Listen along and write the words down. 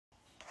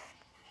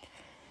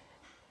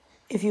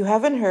If you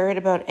haven't heard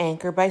about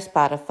Anchor by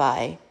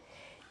Spotify,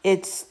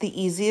 it's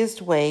the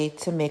easiest way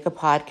to make a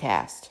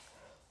podcast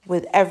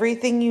with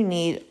everything you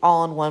need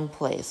all in one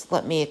place.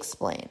 Let me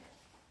explain.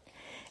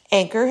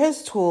 Anchor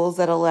has tools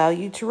that allow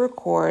you to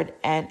record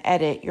and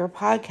edit your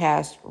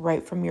podcast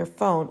right from your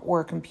phone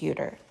or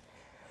computer.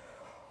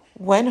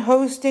 When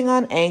hosting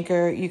on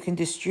Anchor, you can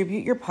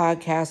distribute your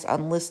podcast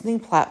on listening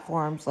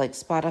platforms like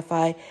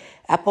Spotify,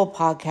 Apple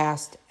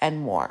Podcast, and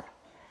more.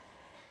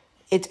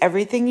 It's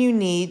everything you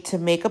need to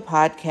make a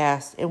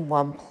podcast in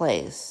one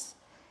place.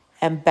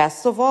 And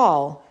best of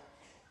all,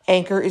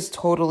 Anchor is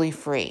totally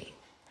free.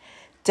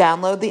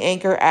 Download the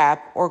Anchor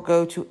app or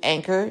go to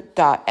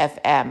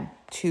anchor.fm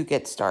to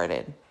get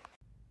started.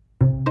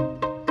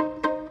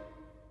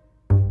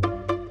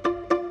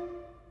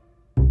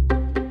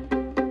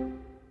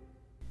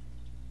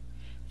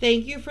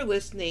 Thank you for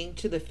listening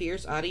to the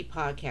Fierce Audie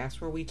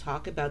podcast, where we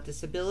talk about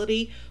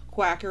disability,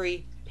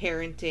 quackery,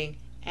 parenting,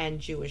 and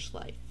Jewish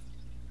life.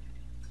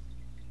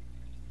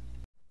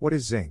 What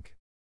is zinc?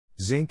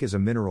 Zinc is a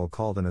mineral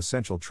called an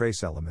essential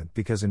trace element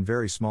because in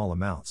very small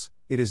amounts,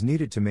 it is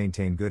needed to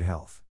maintain good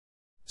health.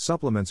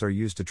 Supplements are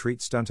used to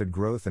treat stunted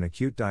growth and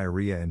acute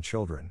diarrhea in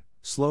children,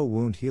 slow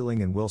wound healing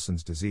and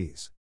Wilson's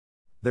disease.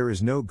 There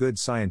is no good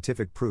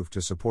scientific proof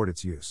to support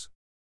its use.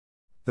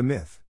 The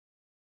myth.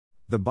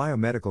 The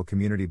biomedical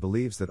community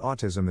believes that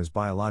autism is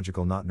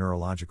biological, not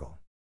neurological.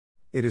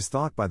 It is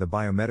thought by the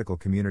biomedical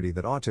community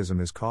that autism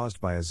is caused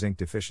by a zinc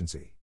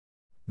deficiency.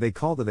 They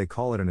call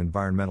it an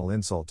environmental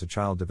insult to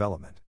child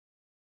development.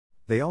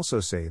 They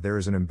also say there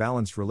is an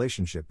imbalanced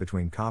relationship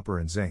between copper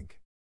and zinc.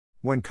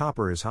 When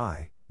copper is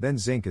high, then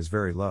zinc is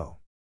very low.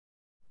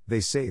 They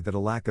say that a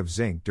lack of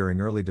zinc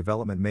during early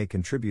development may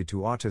contribute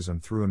to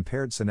autism through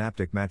impaired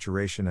synaptic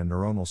maturation and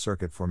neuronal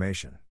circuit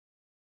formation.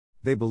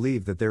 They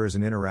believe that there is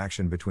an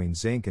interaction between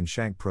zinc and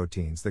shank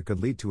proteins that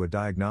could lead to a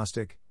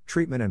diagnostic,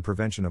 treatment and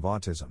prevention of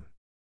autism.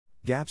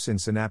 Gaps in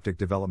synaptic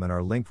development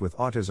are linked with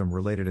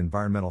autism-related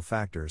environmental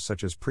factors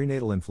such as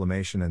prenatal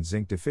inflammation and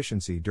zinc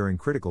deficiency during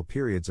critical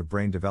periods of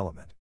brain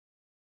development.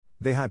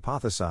 They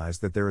hypothesize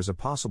that there is a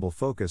possible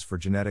focus for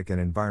genetic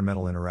and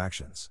environmental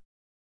interactions.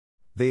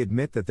 They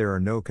admit that there are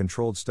no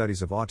controlled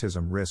studies of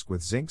autism risk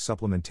with zinc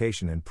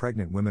supplementation in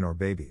pregnant women or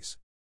babies.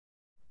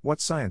 What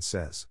science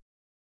says.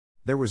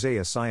 There was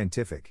a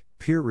scientific,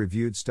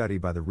 peer-reviewed study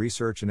by the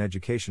Research and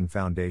Education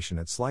Foundation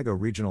at Sligo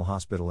Regional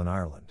Hospital in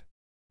Ireland.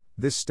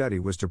 This study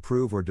was to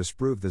prove or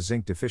disprove the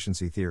zinc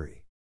deficiency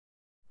theory.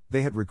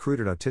 They had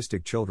recruited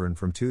autistic children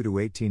from 2 to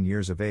 18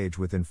 years of age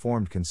with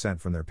informed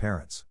consent from their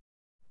parents.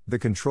 The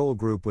control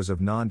group was of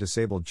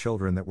non-disabled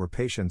children that were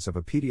patients of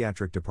a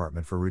pediatric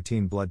department for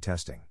routine blood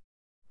testing.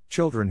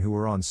 Children who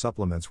were on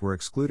supplements were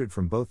excluded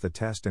from both the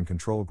test and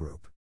control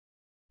group.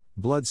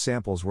 Blood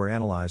samples were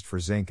analyzed for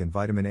zinc and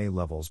vitamin A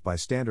levels by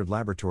standard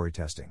laboratory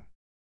testing.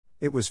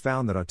 It was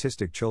found that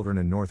autistic children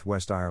in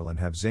Northwest Ireland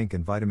have zinc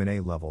and vitamin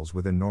A levels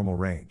within normal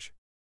range.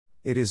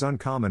 It is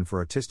uncommon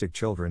for autistic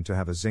children to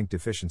have a zinc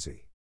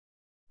deficiency.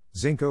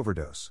 Zinc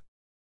overdose.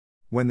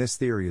 When this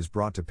theory is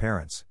brought to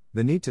parents,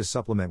 the need to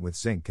supplement with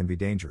zinc can be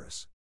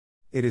dangerous.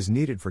 It is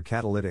needed for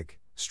catalytic,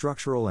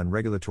 structural and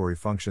regulatory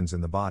functions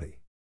in the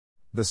body.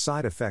 The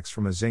side effects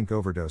from a zinc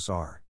overdose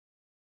are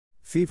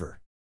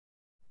fever,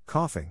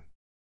 coughing,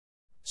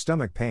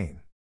 stomach pain,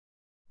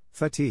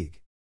 fatigue,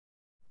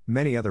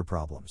 many other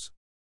problems.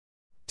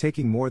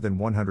 Taking more than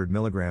 100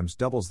 mg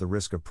doubles the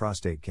risk of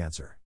prostate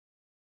cancer.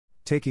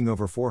 Taking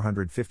over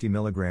 450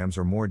 mg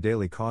or more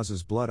daily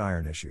causes blood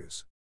iron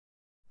issues.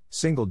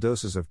 Single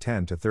doses of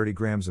 10 to 30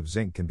 grams of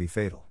zinc can be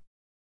fatal.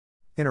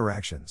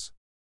 Interactions.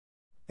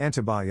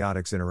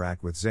 Antibiotics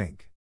interact with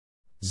zinc.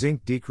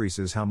 Zinc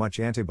decreases how much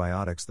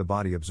antibiotics the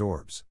body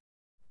absorbs.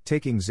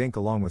 Taking zinc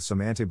along with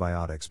some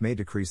antibiotics may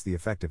decrease the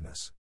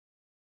effectiveness.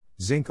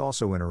 Zinc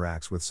also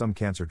interacts with some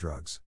cancer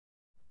drugs.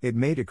 It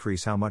may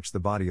decrease how much the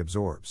body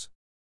absorbs.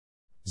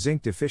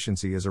 Zinc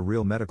deficiency is a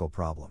real medical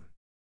problem.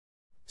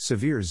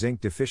 Severe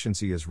zinc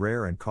deficiency is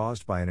rare and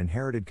caused by an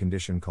inherited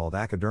condition called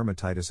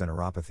acrodermatitis and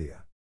neuropathy.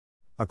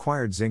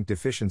 Acquired zinc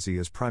deficiency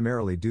is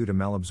primarily due to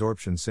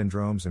malabsorption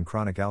syndromes and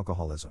chronic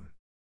alcoholism.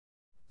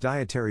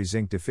 Dietary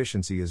zinc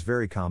deficiency is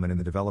very common in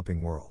the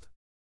developing world.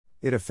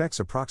 It affects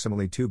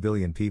approximately 2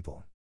 billion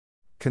people.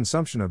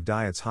 Consumption of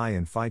diets high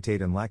in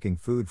phytate and lacking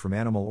food from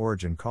animal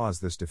origin cause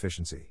this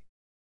deficiency.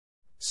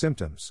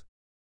 Symptoms.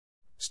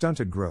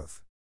 Stunted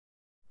growth.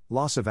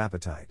 Loss of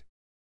appetite.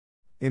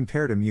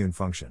 Impaired immune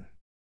function.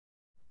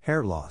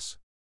 Hair loss.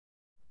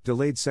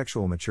 Delayed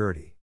sexual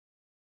maturity.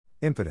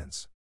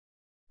 Impotence.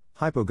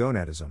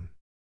 Hypogonadism.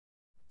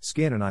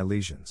 Skin and eye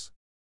lesions.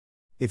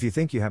 If you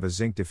think you have a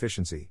zinc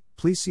deficiency,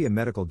 please see a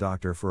medical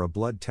doctor for a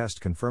blood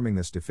test confirming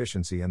this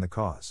deficiency and the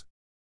cause.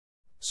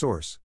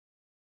 Source.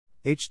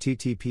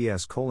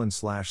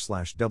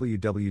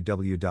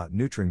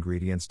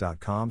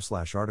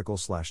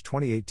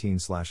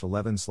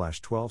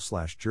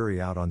 https://www.nutringredients.com/article/2018/11/12/jury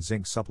out on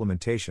zinc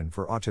supplementation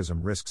for autism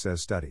risks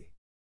as study.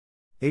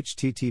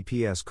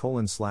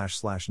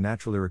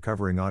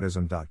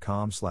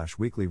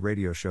 https://naturallyrecoveringautism.com/weekly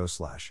radio show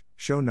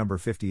number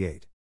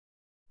 58.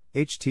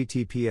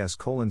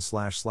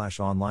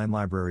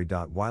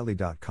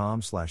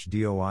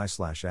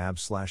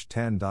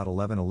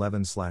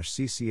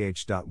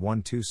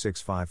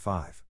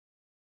 https://onlinelibrary.wiley.com/doi/ab/10.1111/cch.12655.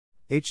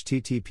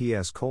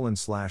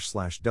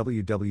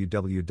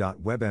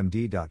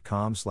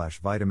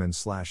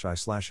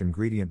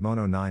 https://www.webmd.com/vitamin/i/ingredient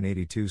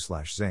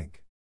mono982/zinc.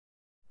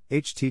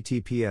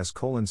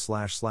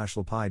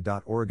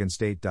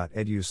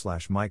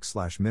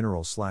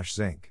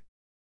 https://lpi.oregonState.edu/mike/mineral/zinc.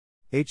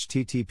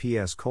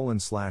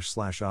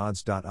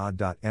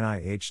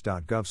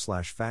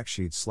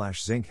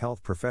 https://odds.od.nih.gov/factsheets/zinc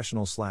health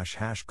professional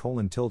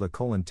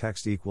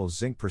 /#:*text equals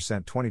zinc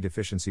 %20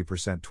 deficiency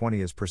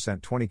 %20 is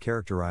 %20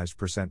 characterized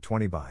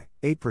 %20 by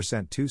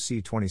 8%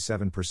 2C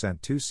 27%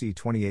 2C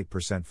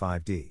 28%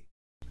 5D.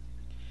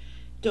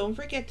 Don't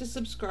forget to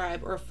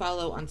subscribe or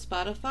follow on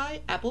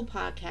Spotify, Apple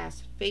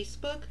Podcasts,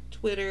 Facebook,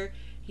 Twitter,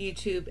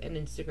 YouTube, and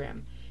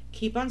Instagram.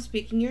 Keep on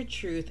speaking your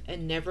truth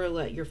and never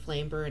let your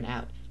flame burn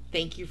out.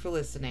 Thank you for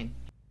listening.